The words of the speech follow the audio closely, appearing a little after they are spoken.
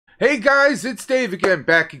Hey guys, it's Dave again,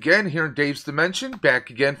 back again here in Dave's Dimension,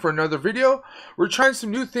 back again for another video. We're trying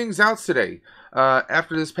some new things out today.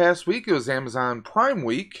 After this past week, it was Amazon Prime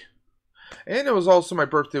Week, and it was also my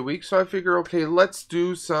birthday week, so I figure, okay, let's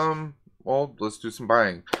do some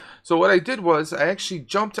buying. So what I did was, I actually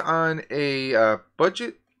jumped on a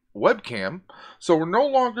budget webcam, so we're no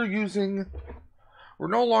longer using the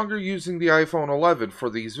iPhone 11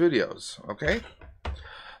 for these videos, okay?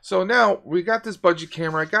 So now we got this budget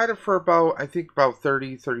camera. I got it for about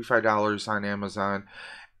 $35 on Amazon.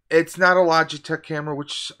 It's not a Logitech camera,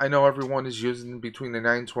 which I know everyone is using between the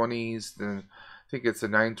 920s, I think it's a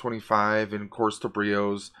 925, and of course the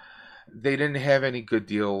Brios. They didn't have any good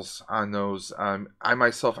deals on those. I would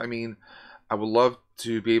love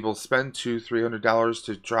to be able to spend $200-300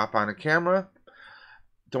 to drop on a camera.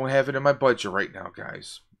 Don't have it in my budget right now,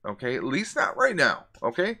 guys. Okay, at least not right now.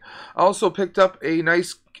 Okay, I also picked up a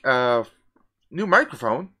nice new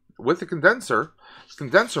microphone with a condenser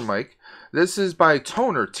mic. This is by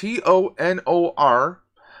Tonor, Tonor,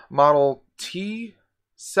 model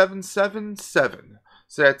T777.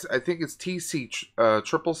 So I think it's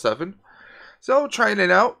TC777. So trying it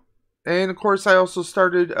out, and of course I also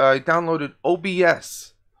I downloaded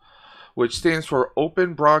OBS, which stands for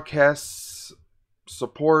Open Broadcast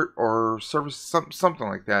Support or Service, something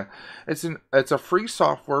like that. It's a free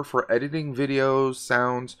software for editing videos,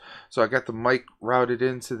 sounds. So I got the mic routed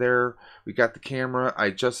into there. We got the camera. I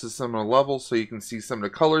adjusted some of the levels so you can see some of the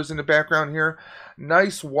colors in the background here.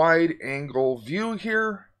 Nice wide angle view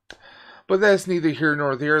here. But that's neither here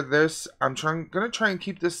nor there. I'm gonna try and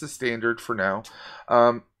keep this the standard for now.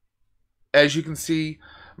 As you can see,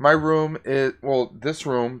 my room this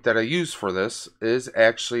room that I use for this is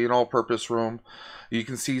actually an all-purpose room. You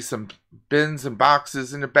can see some bins and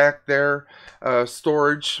boxes in the back there,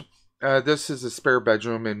 storage. This is a spare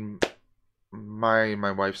bedroom in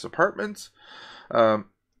my wife's apartment.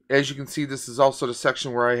 As you can see, this is also the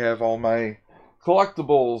section where I have all my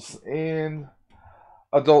collectibles and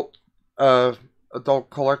adult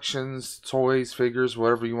collections, toys, figures,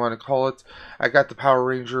 whatever you want to call it. I got the Power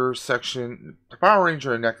Ranger section, the Power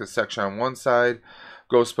Ranger and NECA section on one side,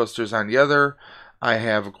 Ghostbusters on the other. I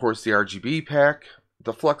have, of course, the RGB pack,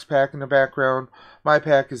 the Flux pack in the background. My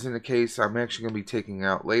pack is in the case. I'm actually going to be taking it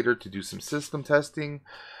out later to do some system testing.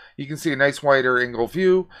 You can see a nice wider angle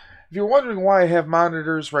view. If you're wondering why I have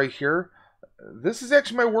monitors right here, this is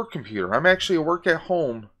actually my work computer. I'm actually a work at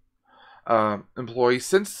home employee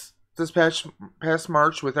since this past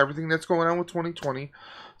March with everything that's going on with 2020.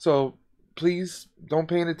 So please don't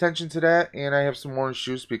pay any attention to that. And I have some orange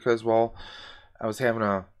juice because, well, I was having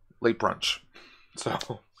a late brunch.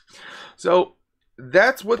 So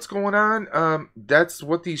that's what's going on. That's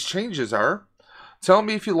what these changes are. Tell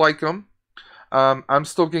me if you like them. I'm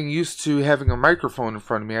still getting used to having a microphone in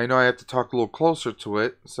front of me. I know I have to talk a little closer to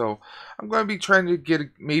it. So I'm going to be trying to get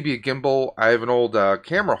maybe a gimbal. I have an old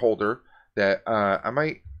camera holder that I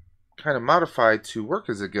might kind of modify to work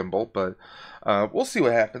as a gimbal, but we'll see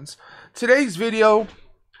what happens. Today's video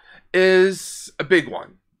is a big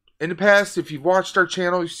one. In the past, if you've watched our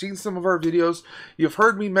channel, you've seen some of our videos, you've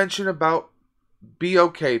heard me mention about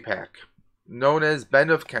BOK pack, known as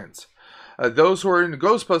Benofkent. Those who are in the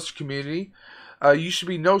Ghostbuster community, you should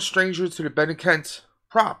be no stranger to the Benofkent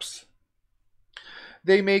props.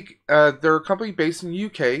 They're a company based in the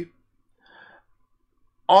UK.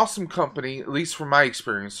 Awesome company, at least from my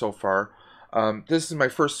experience so far. This is my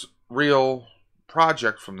first real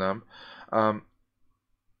project from them. You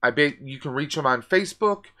can reach them on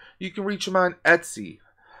Facebook. You can reach them on Etsy.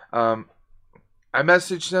 I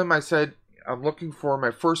messaged them. I said, I'm looking for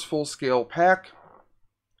my first full-scale pack.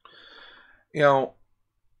 You know,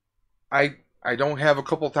 I don't have a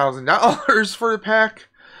couple $1,000s for the pack.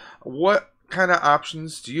 What kind of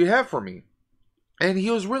options do you have for me? And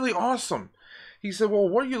he was really awesome. He said, well,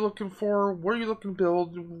 what are you looking for? What are you looking to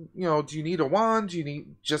build? You know, do you need a wand? Do you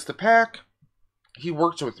need just a pack? He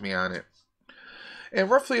worked with me on it. And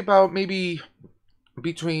roughly about between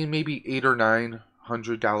 $800 or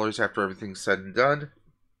 $900 after everything's said and done,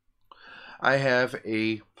 I have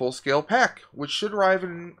a full-scale pack, which should arrive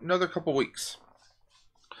in another couple weeks.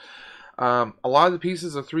 A lot of the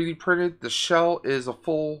pieces are 3D printed. The shell is a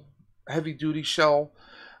full heavy-duty shell,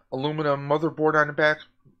 aluminum motherboard on the back.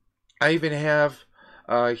 I even have,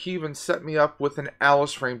 he even set me up with an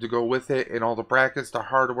Alice frame to go with it, and all the brackets, the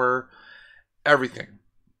hardware, everything.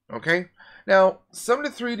 Okay? Now, some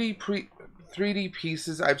of the 3D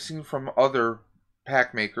pieces I've seen from other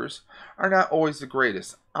pack makers are not always the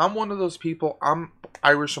greatest. I'm one of those people. I'm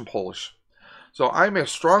Irish and Polish. So I'm a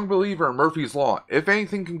strong believer in Murphy's Law. If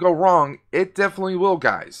anything can go wrong, it definitely will,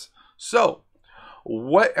 guys. So,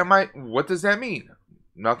 What does that mean?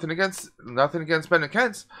 Nothing against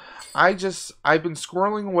Benofkent. I've been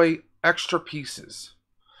squirreling away extra pieces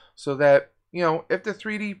so that, if the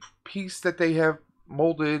 3D piece that they have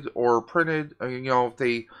molded or printed,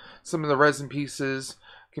 if some of the resin pieces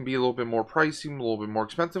can be a little bit more pricey, a little bit more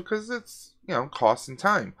expensive because it's, cost and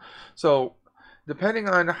time. So depending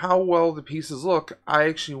on how well the pieces look, I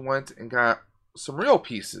actually went and got some real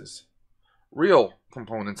pieces, real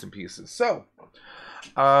components and pieces. So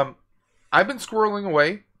I've been squirreling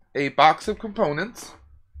away a box of components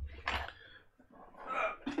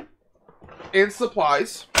and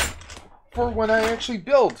supplies for when I actually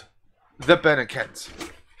build the Benofkent.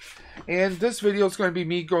 And this video is going to be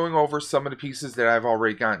me going over some of the pieces that I've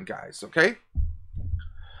already gotten, guys, okay?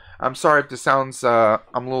 I'm sorry if this sounds, I'm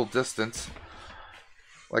a little distant.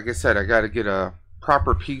 Like I said, I got to get a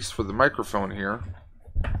proper piece for the microphone here.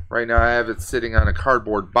 Right now I have it sitting on a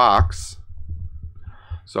cardboard box.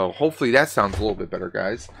 So hopefully that sounds a little bit better,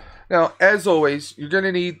 guys. Now, as always, you're going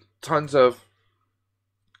to need tons of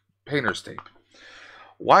painter's tape.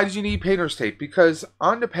 Why did you need painter's tape? Because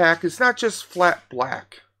on the pack, it's not just flat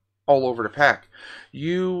black all over the pack.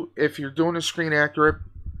 If you're doing a screen accurate,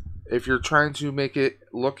 if you're trying to make it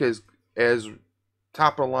look as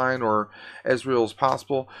top of the line or as real as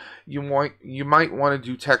possible, you might want to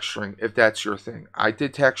do texturing if that's your thing. I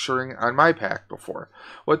did texturing on my pack before.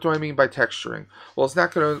 What do I mean by texturing? Well, it's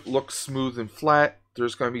not going to look smooth and flat.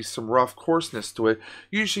 There's going to be some rough coarseness to it.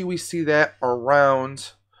 Usually we see that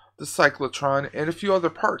around the cyclotron and a few other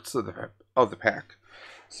parts of the pack.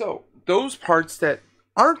 So those parts that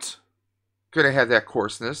aren't going to have that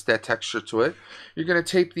coarseness, that texture to it, you're going to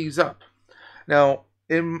tape these up. Now,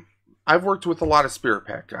 I've worked with a lot of spirit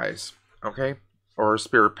pack guys, okay? Or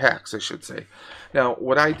spirit packs, I should say. Now,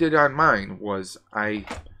 what I did on mine was I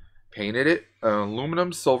painted it an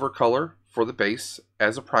aluminum silver color for the base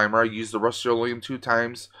as a primer. I used the Rust-Oleum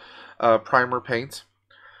 2x primer paint.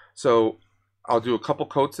 So I'll do a couple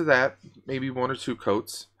coats of that, maybe 1 or 2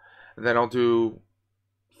 coats. And then I'll do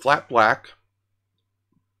flat black.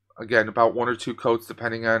 Again, about 1 or 2 coats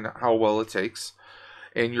depending on how well it takes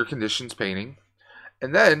and your conditions painting.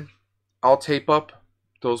 And then I'll tape up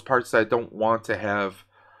those parts that I don't want to have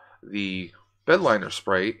the bed liner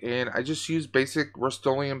spray, and I just use basic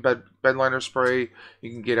Rust-Oleum bed liner spray.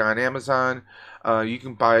 You can get it on Amazon. You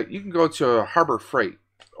can go to a Harbor Freight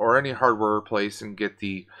or any hardware place and get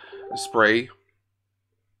the spray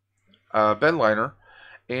bed liner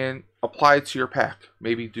and apply it to your pack.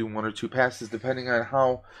 Maybe do 1 or 2 passes depending on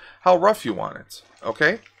how rough you want it.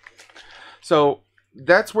 Okay, so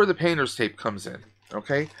that's where the painter's tape comes in.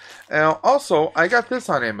 Okay, now also I got this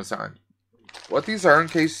on Amazon. What these are, in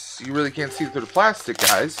case you really can't see through the plastic,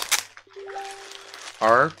 guys,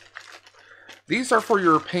 these are for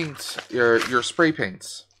your paints, your spray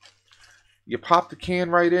paints. You pop the can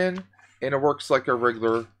right in, and it works like a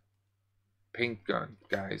regular paint gun,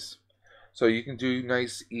 guys. So you can do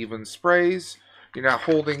nice even sprays. You're not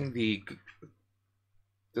holding the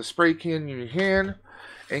spray can in your hand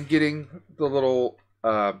and getting the little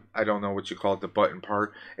I don't know what you call it, the button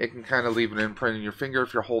part. It can kind of leave an imprint in your finger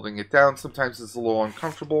if you're holding it down. Sometimes it's a little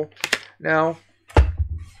uncomfortable. Now,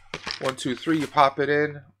 1, 2, 3, you pop it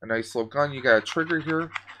in. A nice little gun. You got a trigger here.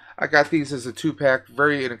 I got these as a 2-pack.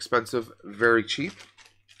 Very inexpensive, very cheap.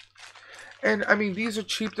 And, I mean, these are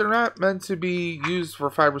cheap. They're not meant to be used for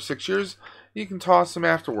 5 or 6 years. You can toss them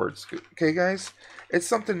afterwards. Okay, guys? It's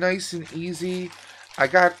something nice and easy. I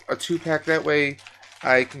got a 2-pack that way.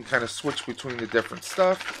 I can kind of switch between the different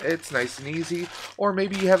stuff. It's nice and easy. Or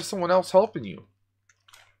maybe you have someone else helping you.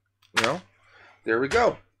 There we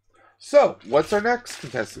go. So, what's our next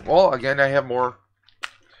contestant? Well, again, I have more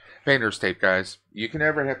painter's tape, guys. You can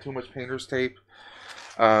never have too much painter's tape.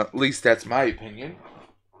 At least that's my opinion.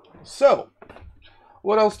 So,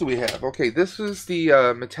 what else do we have? Okay, this is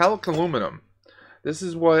the metallic aluminum. This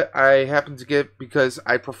is what I happen to get because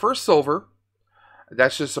I prefer silver.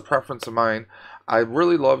 That's just a preference of mine. I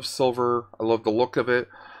really love silver. I love the look of it.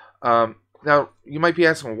 Now, you might be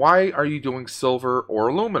asking, why are you doing silver or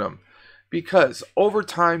aluminum? Because over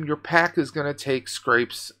time, your pack is going to take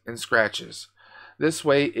scrapes and scratches. This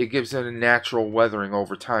way, it gives it a natural weathering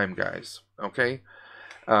over time, guys. Okay?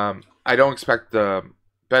 I don't expect the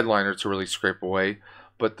bed liner to really scrape away,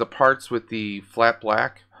 but the parts with the flat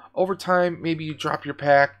black, over time, maybe you drop your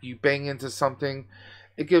pack, you bang into something,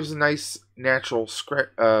 it gives a nice natural scrape,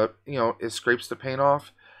 it scrapes the paint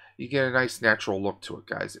off. You get a nice natural look to it,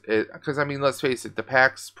 guys. Because, I mean, let's face it, the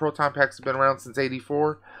Proton packs have been around since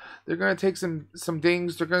 '84. They're going to take some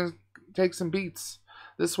dings, they're going to take some beats.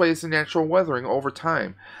 This way, it's a natural weathering over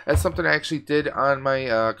time. That's something I actually did on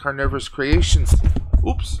my Carnivorous Creations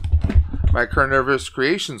oops, my Carnivorous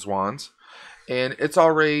Creations wands, and it's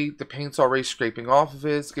already, the paint's already scraping off of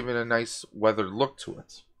it. It's giving a nice weathered look to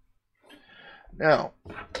it. Now,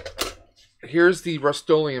 here's the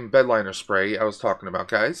Rust-Oleum bedliner spray I was talking about,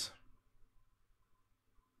 guys.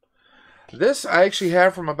 This I actually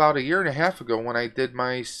have from about a year and a half ago when I did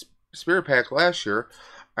my spirit pack last year.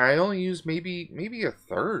 I only used maybe a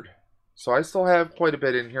third. So I still have quite a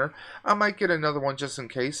bit in here. I might get another one just in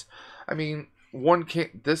case. I mean, one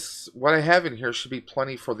can't, what I have in here should be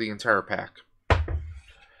plenty for the entire pack.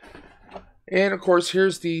 And of course,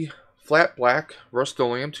 here's the flat black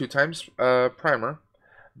Rust-Oleum 2x primer.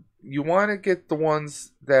 You want to get the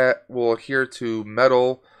ones that will adhere to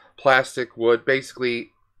metal, plastic, wood.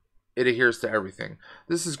 Basically, it adheres to everything.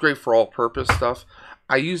 This is great for all-purpose stuff.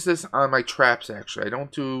 I use this on my traps, actually. I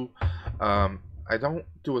don't do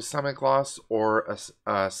a semi-gloss or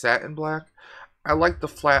a satin black. I like the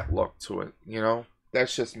flat look to it, you know.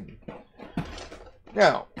 That's just me.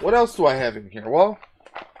 Now, what else do I have in here? Well,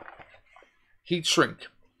 heat shrink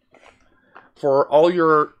for all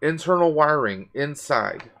your internal wiring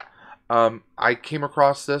inside. I came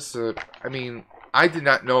across this. I mean, I did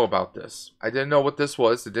not know about this. I didn't know what this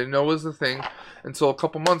was. I didn't know it was a thing until a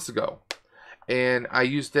couple months ago. And I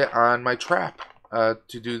used it on my trap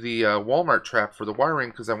to do the Walmart trap for the wiring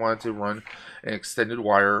because I wanted to run an extended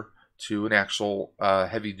wire to an actual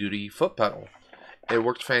heavy-duty foot pedal. It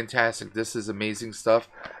worked fantastic. This is amazing stuff.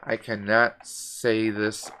 I cannot say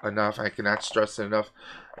this enough. I cannot stress it enough.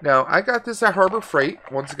 Now, I got this at Harbor Freight.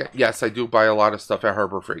 Once again, yes, I do buy a lot of stuff at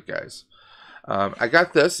Harbor Freight, guys. I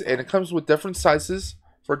got this, and it comes with different sizes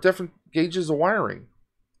for different gauges of wiring.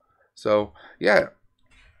 So, yeah,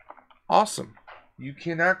 awesome. You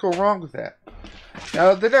cannot go wrong with that.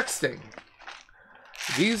 Now, the next thing.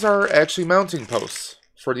 These are actually mounting posts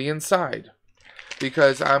for the inside.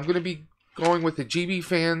 Because I'm going to be going with the GB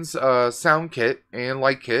Fans sound kit and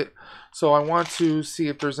light kit. So I want to see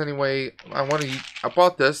if there's any way. I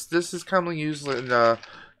bought this. This is commonly used in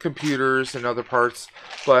computers and other parts.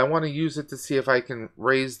 But I want to use it to see if I can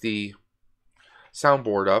raise the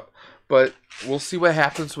soundboard up. But we'll see what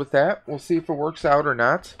happens with that. We'll see if it works out or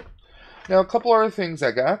not. Now, a couple other things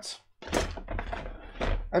I got.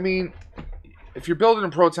 I mean, if you're building a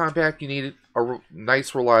Proton pack, you need a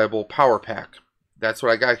nice, reliable power pack. That's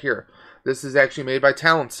what I got here. This is actually made by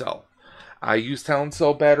Talent Cell. I use Talent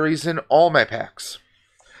Cell batteries in all my packs.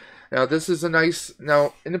 Now, this is a nice...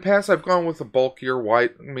 Now, in the past, I've gone with a bulkier,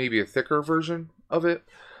 white, maybe a thicker version of it.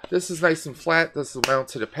 This is nice and flat. This will mount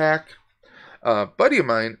to the pack. Buddy of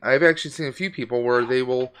mine, I've actually seen a few people where they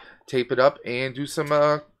will tape it up and do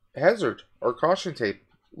some hazard or caution tape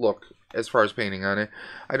look as far as painting on it.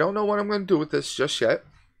 I don't know what I'm going to do with this just yet.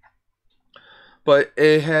 But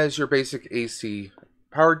it has your basic AC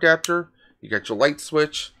power adapter. You got your light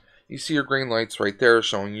switch. You see your green lights right there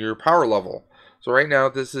showing your power level. So right now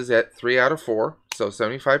this is at 3 out of 4, so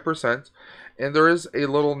 75%. And there is a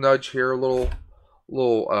little nudge here, a little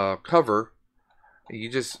cover. You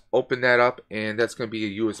just open that up and that's going to be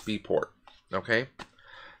a USB port. Okay?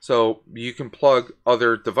 So you can plug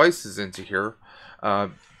other devices into here.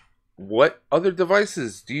 What other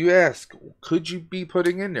devices, do you ask, could you be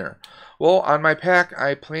putting in there? Well, on my pack,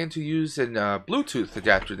 I plan to use a Bluetooth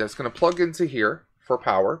adapter that's going to plug into here for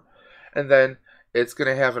power. And then it's going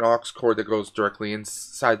to have an aux cord that goes directly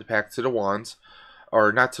inside the pack to the wands.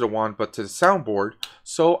 Or not to the wand, but to the soundboard.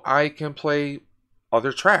 So I can play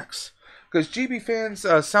other tracks. Because GB Fans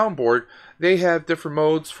soundboard, they have different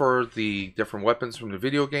modes for the different weapons from the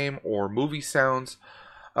video game or movie sounds.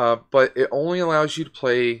 But it only allows you to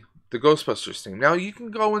play the Ghostbusters theme. Now you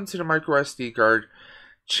can go into the micro SD card,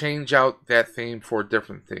 change out that theme for a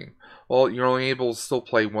different theme. Well, you're only able to still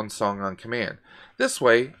play one song on command. This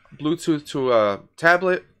way, Bluetooth to a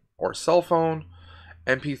tablet or cell phone,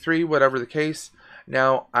 MP3, whatever the case.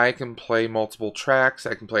 Now I can play multiple tracks.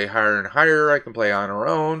 I can play Higher and Higher. I can play On Our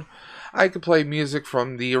Own. I can play music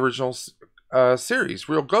from the original series,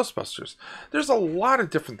 Real Ghostbusters. There's a lot of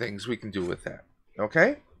different things we can do with that.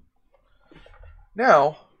 Okay?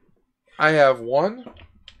 Now, I have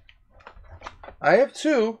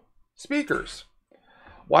two speakers.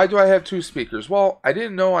 Why do I have two speakers? Well, I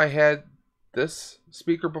didn't know I had this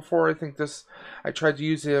speaker before. I tried to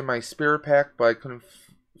use it in my spirit pack, but I couldn't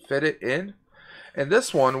fit it in. And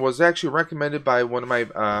this one was actually recommended by one of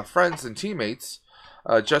my friends and teammates,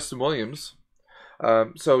 Justin Williams.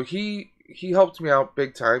 So he helped me out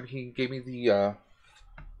big time. He gave me the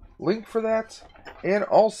link for that. And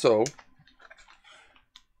also,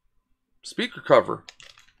 speaker cover.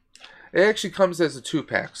 It actually comes as a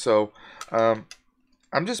 2-pack. So,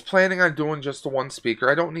 I'm just planning on doing just the one speaker.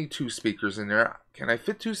 I don't need two speakers in there. Can I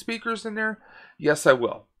fit two speakers in there? Yes, I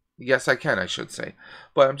will. Yes, I can, I should say.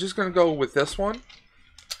 But I'm just going to go with this one.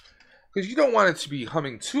 Because you don't want it to be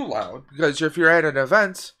humming too loud. Because if you're at an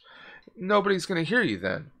event, nobody's going to hear you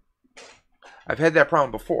then. I've had that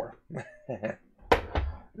problem before.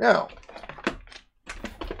 Now,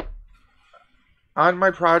 on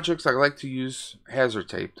my projects, I like to use hazard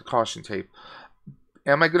tape, the caution tape.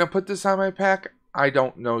 Am I going to put this on my pack? I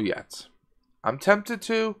don't know yet. I'm tempted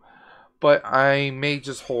to, but I may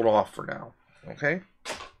just hold off for now. Okay?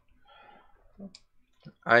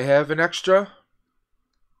 I have an extra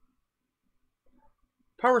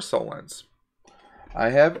power cell lens. I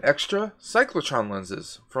have extra cyclotron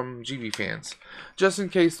lenses from GB Fans, just in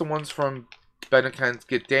case the ones from Benofkent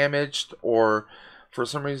get damaged, or for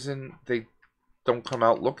some reason they don't come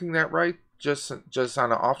out looking that right. Just on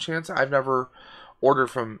an off chance. I've never ordered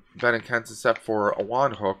from Benofkent except for a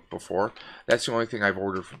wand hook before. That's the only thing I've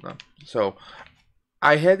ordered from them. So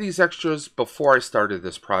I had these extras before I started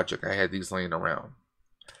this project. I had these laying around.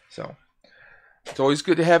 So it's always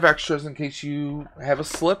good to have extras in case you have a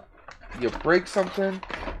slip, you break something,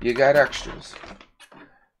 you got extras.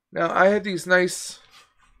 Now I have these nice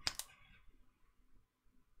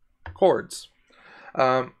cords.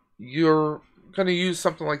 You're going to use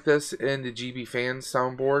something like this in the GB Fans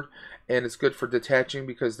soundboard, and it's good for detaching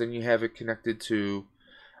because then you have it connected to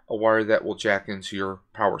a wire that will jack into your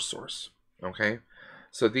power source. Okay,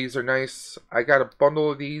 so these are nice. I got a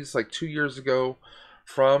bundle of these like 2 years ago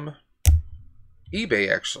from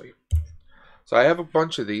eBay actually. So I have a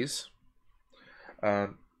bunch of these.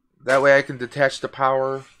 That way I can detach the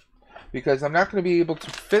power, because I'm not going to be able to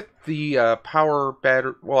fit the power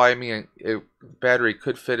battery. Well, I mean, battery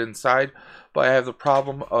could fit inside, but I have the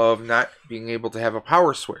problem of not being able to have a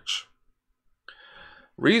power switch.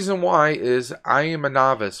 Reason why is I am a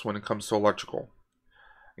novice when it comes to electrical.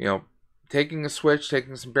 You know, taking a switch,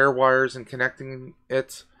 taking some bare wires and connecting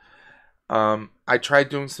it. I tried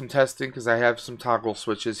doing some testing because I have some toggle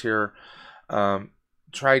switches here.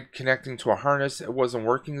 Tried connecting to a harness. It wasn't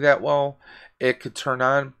working that well. It could turn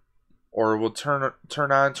on, or it will turn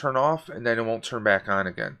on, turn off, and then it won't turn back on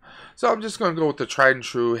again. So I'm just going to go with the tried and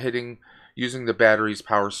true, using the battery's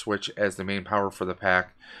power switch as the main power for the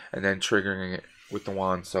pack, and then triggering it with the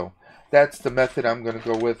wand. So that's the method I'm going to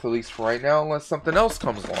go with, at least for right now, unless something else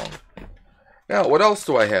comes along. Now, what else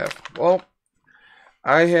do I have? Well,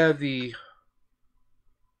 I have the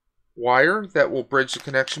wire that will bridge the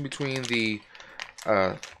connection between the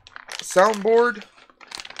soundboard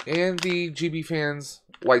and the GB Fans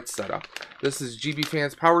light setup. This is GB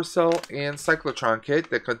Fans power cell and cyclotron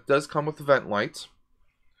kit that does come with the vent lights.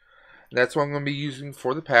 And that's what I'm going to be using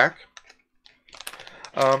for the pack.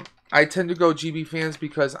 I tend to go GB Fans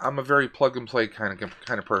because I'm a very plug and play kind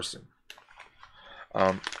of person.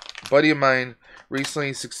 A buddy of mine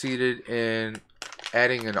recently succeeded in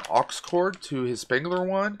adding an aux cord to his Spangler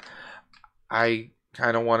wand. I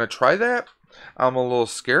kind of want to try that. I'm a little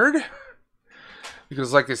scared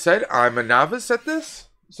because, like I said, I'm a novice at this,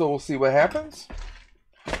 so we'll see what happens.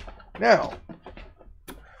 Now,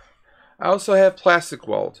 I also have plastic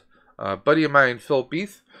weld. A buddy of mine, Phil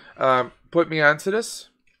Beath, put me onto this.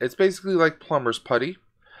 It's basically like plumber's putty.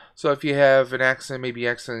 So if you have an accident, maybe you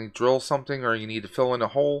accidentally drill something or you need to fill in a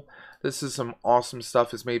hole, this is some awesome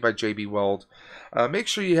stuff. It's made by JB Weld. Make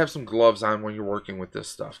sure you have some gloves on when you're working with this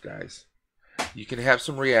stuff, guys. You can have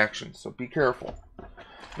some reactions, so be careful.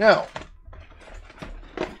 Now,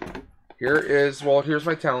 here's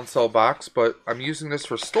my talent cell box, but I'm using this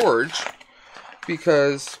for storage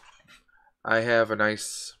because I have a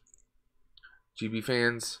nice GB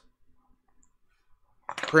Fans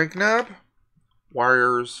crank knob,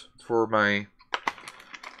 wires for my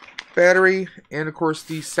battery, and of course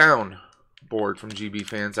the sound board from GB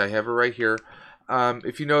Fans. I have it right here.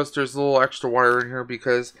 If you notice, there's a little extra wire in here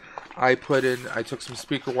because I took some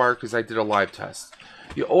speaker wire because I did a live test.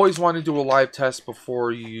 You always want to do a live test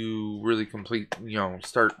before you really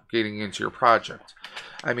start getting into your project.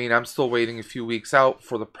 I mean, I'm still waiting a few weeks out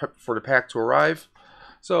for the pack to arrive.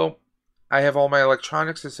 So I have all my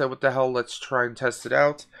electronics. I said, what the hell, let's try and test it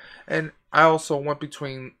out. And I also went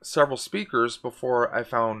between several speakers before I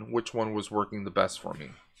found which one was working the best for me.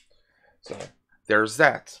 So there's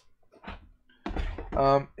that.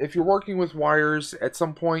 If you're working with wires, at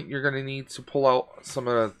some point you're going to need to pull out some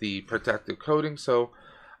of the protective coating. So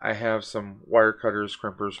I have some wire cutters,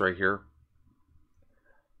 crimpers right here.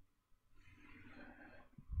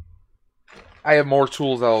 I have more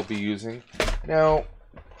tools I'll be using. Now,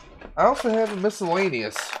 I also have a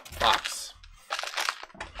miscellaneous box.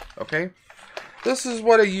 Okay? this is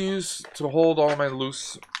what I use to hold all my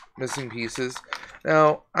loose missing pieces.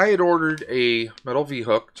 Now, I had ordered a metal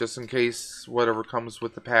V-hook just in case whatever comes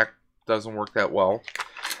with the pack doesn't work that well.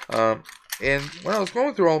 And when I was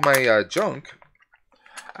going through all my junk,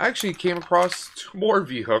 I actually came across 2 more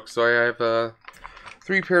V-hooks. So I have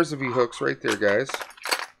 3 pairs of V-hooks right there, guys.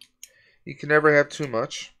 You can never have too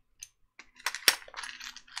much.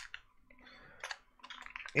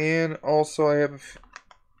 And also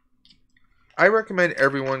I recommend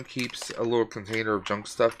everyone keeps a little container of junk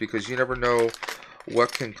stuff because you never know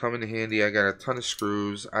what can come in handy. I got a ton of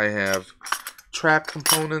screws. I have trap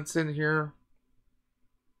components in here.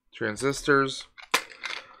 Transistors.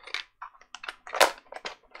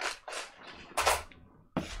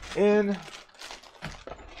 And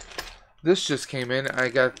this just came in. I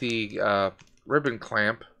got the ribbon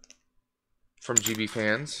clamp from GB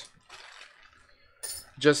Fans.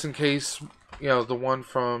 Just in case, you know, the one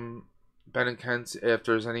from Benofkent, if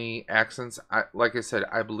there's any accidents, like I said,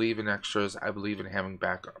 I believe in extras. I believe in having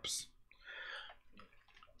backups.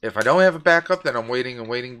 If I don't have a backup, then I'm waiting and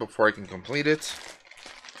waiting before I can complete it.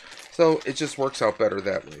 So it just works out better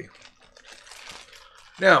that way.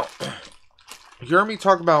 Now, you hear me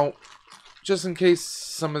talk about, just in case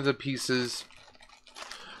some of the pieces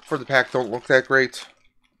for the pack don't look that great.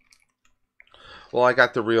 Well, I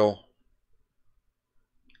got the real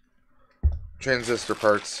transistor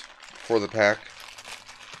parts for the pack.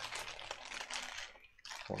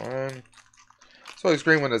 Hold on. It's always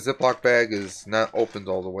great when a Ziploc bag is not opened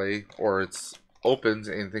all the way, or it's opened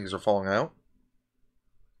and things are falling out.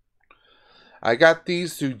 I got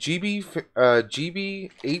these through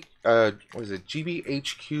GBHQ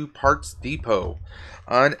Parts Depot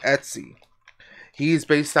on Etsy. He's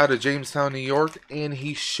based out of Jamestown, New York, and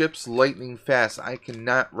he ships lightning fast. I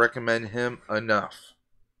cannot recommend him enough.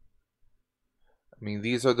 I mean,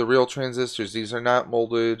 these are the real transistors. These are not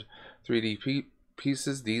molded 3D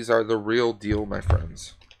pieces. These are the real deal, my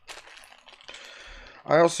friends.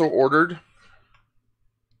 I also ordered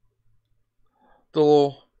the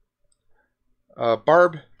little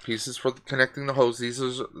barb pieces for connecting the hose. These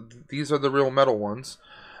are the real metal ones,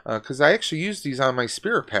 because I actually used these on my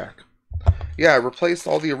Spirit pack. Yeah, I replaced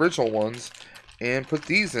all the original ones and put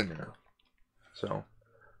these in there. So,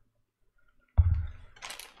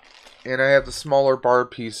 and I have the smaller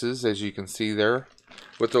barb pieces, as you can see there,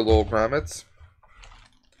 with their little grommets.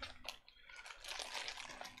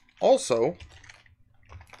 Also,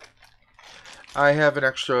 I have an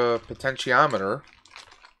extra potentiometer.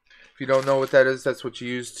 If you don't know what that is, that's what you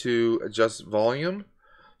use to adjust volume.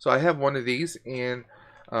 So I have one of these, and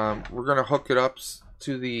we're going to hook it up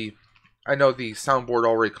to the... I know the soundboard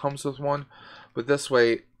already comes with one, but this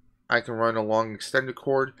way I can run a long extended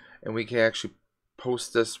cord, and we can actually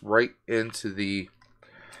post this right into the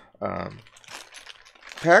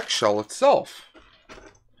pack shell itself.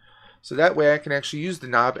 So that way I can actually use the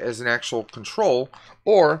knob as an actual control,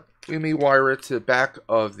 or we may wire it to the back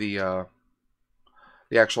of the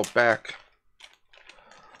actual back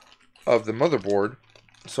of the motherboard,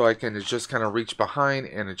 so I can just kind of reach behind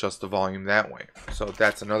and adjust the volume that way. So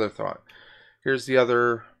that's another thought. Here's the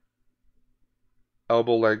other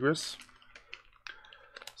elbow leg rest.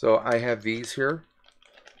 So I have these here.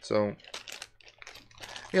 So,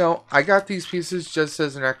 you know, I got these pieces just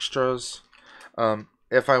as an extras.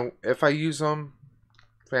 If I use them,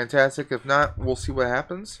 fantastic. If not, we'll see what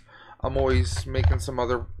happens. I'm always making some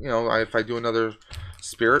other, you know, if I do another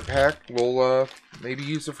Spirit pack, we'll maybe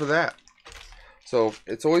use it for that. So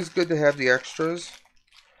it's always good to have the extras.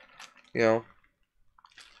 You know,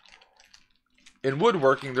 in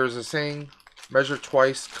woodworking, there's a saying, measure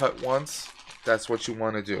twice, cut once. That's what you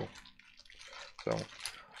want to do. So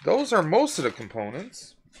those are most of the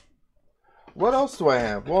components. What else do I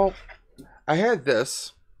have? Well, I had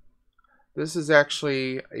this. This is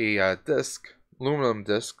actually a disc, aluminum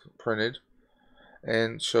disc printed,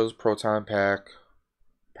 and shows Proton pack,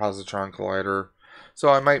 positron collider. So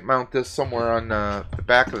I might mount this somewhere on the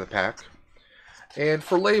back of the pack. And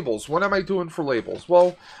for labels, what am I doing for labels?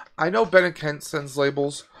 Well, I know Benofkent sends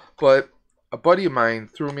labels, but a buddy of mine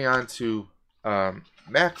threw me onto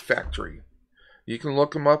Mac Factory. You can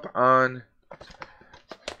look them up on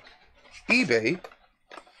eBay.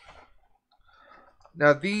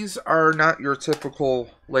 Now, these are not your typical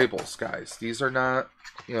labels, guys. These are not,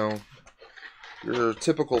 you know, your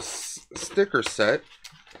typical sticker set.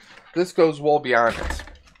 This goes well beyond it.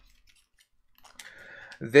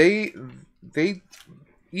 They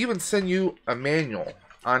even send you a manual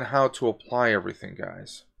on how to apply everything,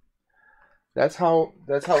 guys. That's how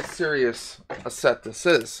serious a set this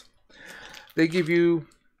is. They give you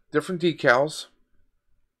different decals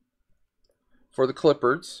for the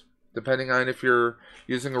clippers, depending on if you're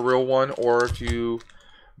using a real one or if you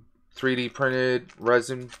 3D printed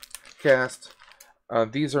resin cast.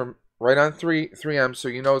 These are right on 3M, so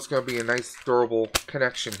you know it's going to be a nice durable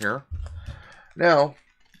connection here. Now,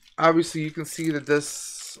 obviously you can see that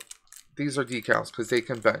these are decals because they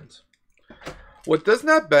can bend. What does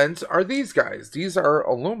not bend are these guys. These are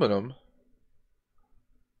aluminum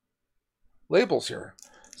labels here.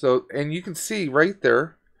 So, and you can see right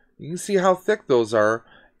there, you can see how thick those are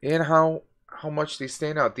and how much they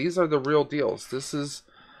stand out. These are the real deals. This is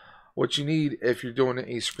what you need if you're doing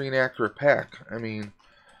a screen accurate pack. I mean,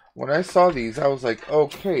 when I saw these, I was like,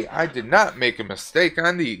 okay, I did not make a mistake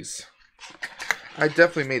on these. I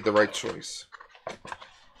definitely made the right choice.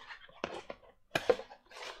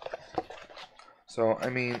 So, I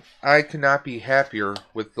mean, I cannot be happier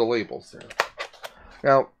with the labels there.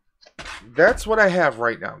 Now, that's what I have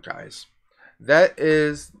right now, guys. That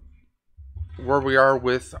is where we are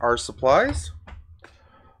with our supplies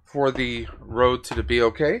for the road to the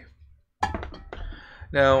BOK.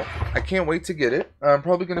 Now, I can't wait to get it. I'm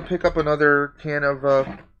probably going to pick up another can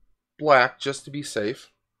of black just to be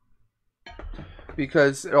safe,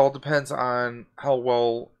 because it all depends on how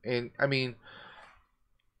well, and I mean,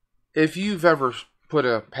 if you've ever put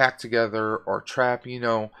a pack together or trap, you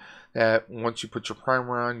know that once you put your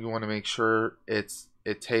primer on, you want to make sure it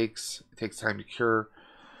takes time to cure,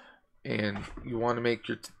 and you want to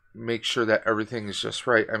make sure that everything is just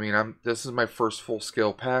right. I mean, this is my first full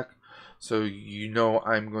scale pack, so you know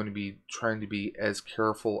I'm going to be trying to be as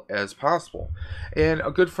careful as possible. And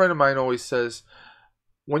a good friend of mine always says,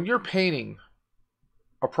 when you're painting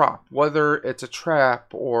a prop, whether it's a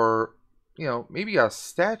trap or, you know, maybe a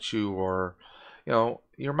statue, or, you know,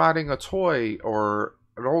 you're modding a toy or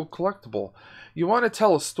an old collectible, you want to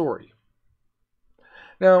tell a story.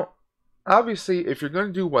 Now, obviously, if you're going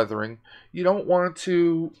to do weathering, you don't want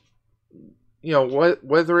to, you know,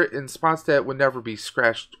 weather it in spots that would never be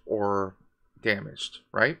scratched or damaged,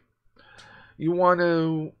 right? You want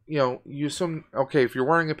to, you know, you assume, okay, if you're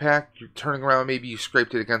wearing a pack, you're turning around, maybe you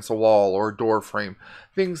scraped it against a wall or a door frame,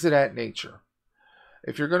 things of that nature.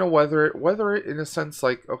 If you're going to weather it in a sense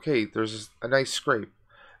like, okay, there's a nice scrape.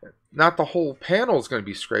 Not the whole panel is going to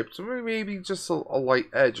be scraped, so maybe just a light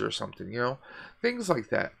edge or something, you know, things like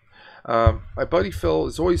that. My buddy Phil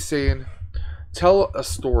is always saying, tell a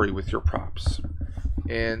story with your props.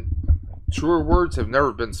 And truer words have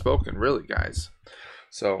never been spoken, really, guys.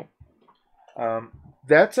 So,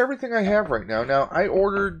 that's everything I have right now. Now, I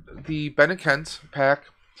ordered the Benofkent pack,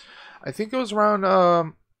 I think it was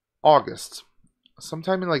around August.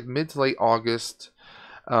 Sometime in like mid to late August.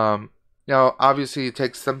 Now, obviously, it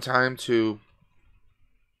takes some time to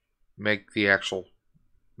make the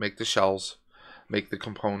shells, make the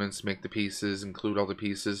components, make the pieces, include all the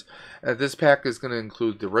pieces. This pack is going to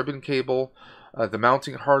include the ribbon cable, the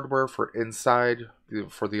mounting hardware for inside,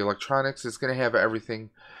 for the electronics. It's going to have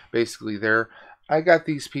everything basically there. I got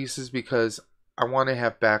these pieces because I want to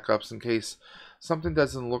have backups in case something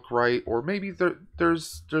doesn't look right, or maybe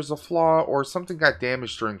there's a flaw, or something got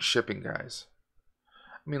damaged during shipping, guys.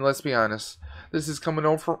 I mean, let's be honest. This is coming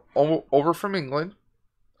over from England,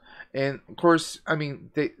 and of course, I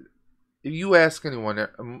mean, if you ask anyone,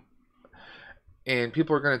 and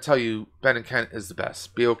people are going to tell you Benofkent is the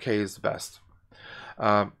best, BOK is the best.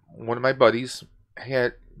 One of my buddies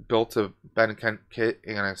had built a Benofkent kit,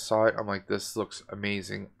 and I saw it. I'm like, this looks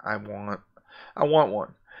amazing. I want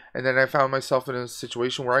one. And then I found myself in a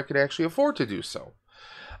situation where I could actually afford to do so.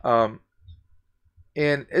 And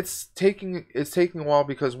it's taking a while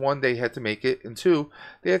because, one, they had to make it, and two,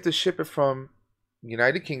 they have to ship it from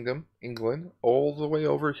United Kingdom, England, all the way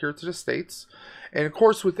over here to the States. And of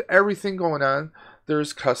course, with everything going on,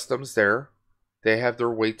 there's customs there. They have their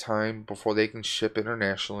wait time before they can ship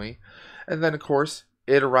internationally. And then, of course,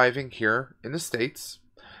 it arriving here in the States.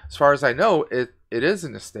 As far as I know, it is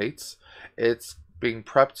in the States. It's being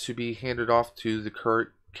prepped to be handed off to the current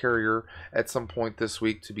carrier at some point this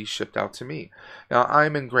week to be shipped out to me. Now,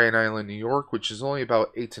 I'm in Grand Island, New York, which is only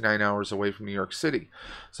about 8 to 9 hours away from New York City.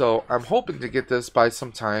 So I'm hoping to get this by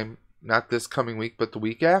some time, not this coming week, but the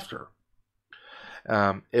week after.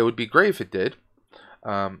 It would be great if it did.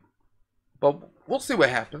 But we'll see what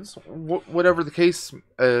happens. Whatever the case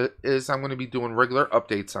is, I'm going to be doing regular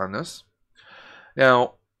updates on this. Now,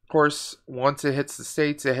 of course, once it hits the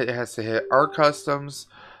States, it has to hit our customs.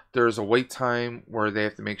 There's a wait time where they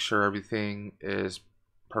have to make sure everything is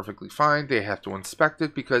perfectly fine. They have to inspect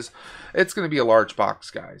it because it's going to be a large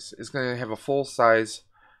box, guys. It's going to have a full-size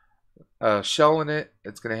shell in it.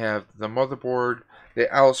 It's going to have the motherboard,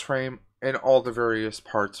 the Alice frame, and all the various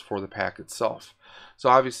parts for the pack itself. So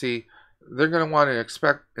obviously, they're going to want to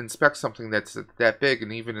inspect something that's that big,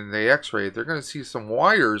 and even in the x-ray, they're going to see some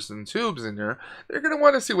wires and tubes in there. They're going to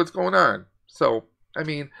want to see what's going on. So, I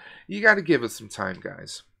mean, you got to give it some time,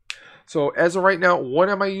 guys. So, as of right now, what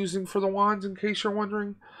am I using for the wands, in case you're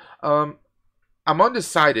wondering? I'm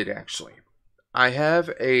undecided, actually. I have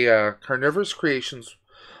a Carnivorous Creations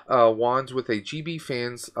wands with a GB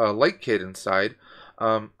Fans light kit inside.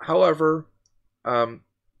 However,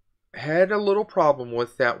 had a little problem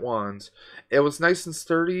with that wand. It was nice and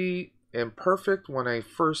sturdy and perfect when I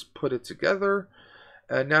first put it together.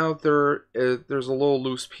 And now there's a little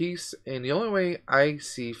loose piece, and the only way I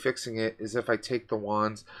see fixing it is if I take the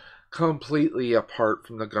wands completely apart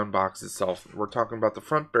from the gun box itself. We're talking about the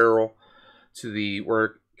front barrel to where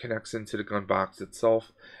it connects into the gun box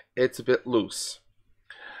itself. It's a bit loose.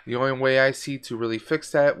 The only way I see to really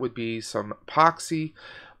fix that would be some epoxy,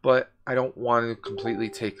 but I don't want to completely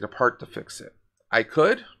take it apart to fix it. I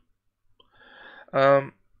could,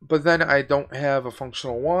 but then I don't have a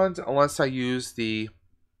functional wand unless I use you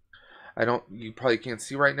probably can't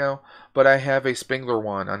see right now, but I have a Spangler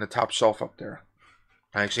wand on the top shelf up there.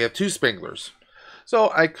 I actually have 2 Spanglers.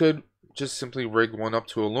 So I could just simply rig one up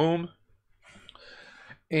to a loom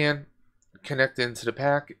and connect into the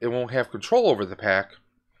pack. It won't have control over the pack,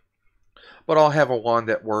 but I'll have a wand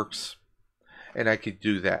that works, and I could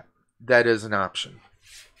do that. That is an option.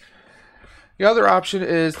 The other option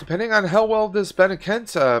is, depending on how well this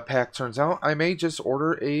Benofkent pack turns out, I may just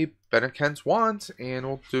order a Benofkent wand, and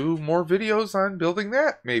we'll do more videos on building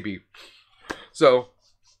that, maybe. So,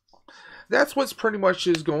 that's what's pretty much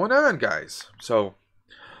is going on, guys. So,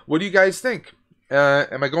 what do you guys think?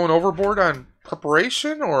 Am I going overboard on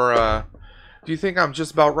preparation, or do you think I'm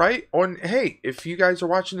just about right? Or, hey, if you guys are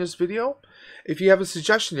watching this video, if you have a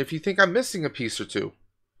suggestion, if you think I'm missing a piece or two,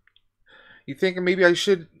 you think maybe I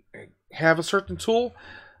should have a certain tool,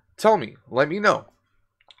 tell me. Let me know.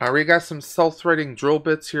 I already got some self-threading drill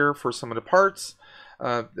bits here for some of the parts.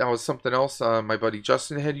 That was something else my buddy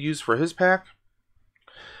Justin had used for his pack.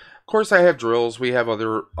 Of course, I have drills. We have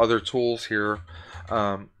other tools here,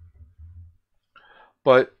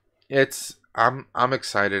 but I'm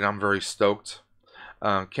excited. I'm very stoked.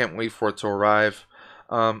 Can't wait for it to arrive.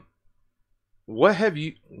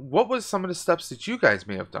 What was some of the steps that you guys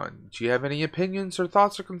may have done? Do you have any opinions or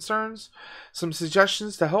thoughts or concerns? Some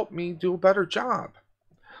suggestions to help me do a better job?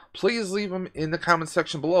 Please leave them in the comment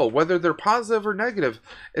section below. Whether they're positive or negative,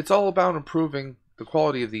 it's all about improving the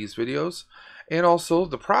quality of these videos and also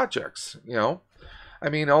the projects, you know. I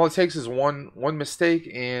mean, all it takes is one mistake,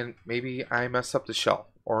 and maybe I mess up the shell,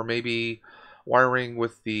 or maybe wiring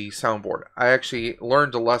with the soundboard. I actually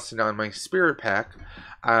learned a lesson on my Spirit pack.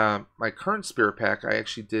 My current Spirit pack, I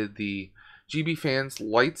actually did the GB Fans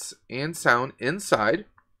lights and sound inside.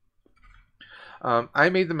 I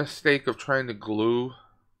made the mistake of trying to glue,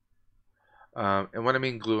 and when I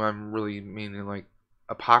mean glue, I'm really meaning like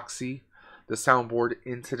epoxy the soundboard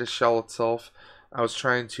into the shell itself. I was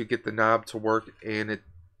trying to get the knob to work, and it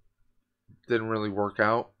didn't really work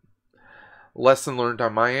out. Lesson learned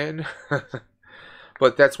on my end.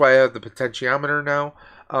 But that's why I have the potentiometer now.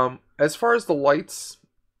 As far as the lights,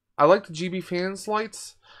 I like the GB Fans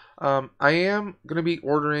lights. I am going to be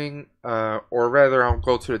ordering, or rather I'll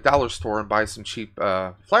go to the dollar store and buy some cheap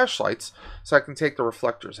flashlights so I can take the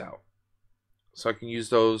reflectors out. So I can use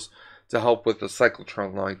those to help with the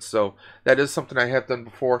cyclotron lights. So that is something I have done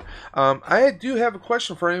before. I do have a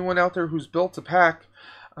question for anyone out there who's built a pack.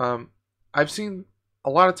 I've seen a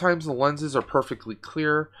lot of times the lenses are perfectly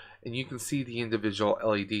clear, and you can see the individual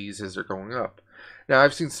LEDs as they're going up. Now,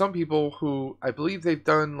 I've seen some people who, I believe they've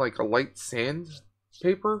done like a light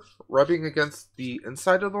sandpaper rubbing against the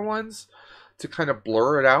inside of the lens to kind of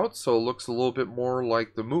blur it out so it looks a little bit more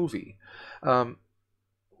like the movie.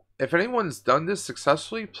 If anyone's done this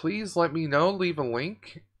successfully, please let me know. Leave a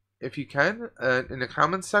link if you can in the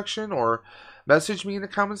comments section, or message me in the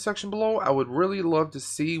comments section below. I would really love to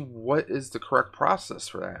see what is the correct process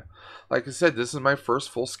for that. Like I said, this is my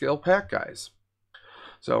first full-scale pack, guys.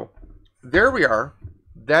 So there we are.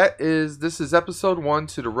 This is episode 1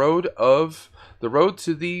 to the road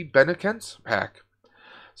to the Benofkent pack.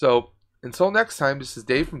 So until next time, this is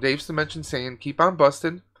Dave from Dave's Dimension saying keep on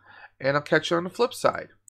busting, and I'll catch you on the flip side.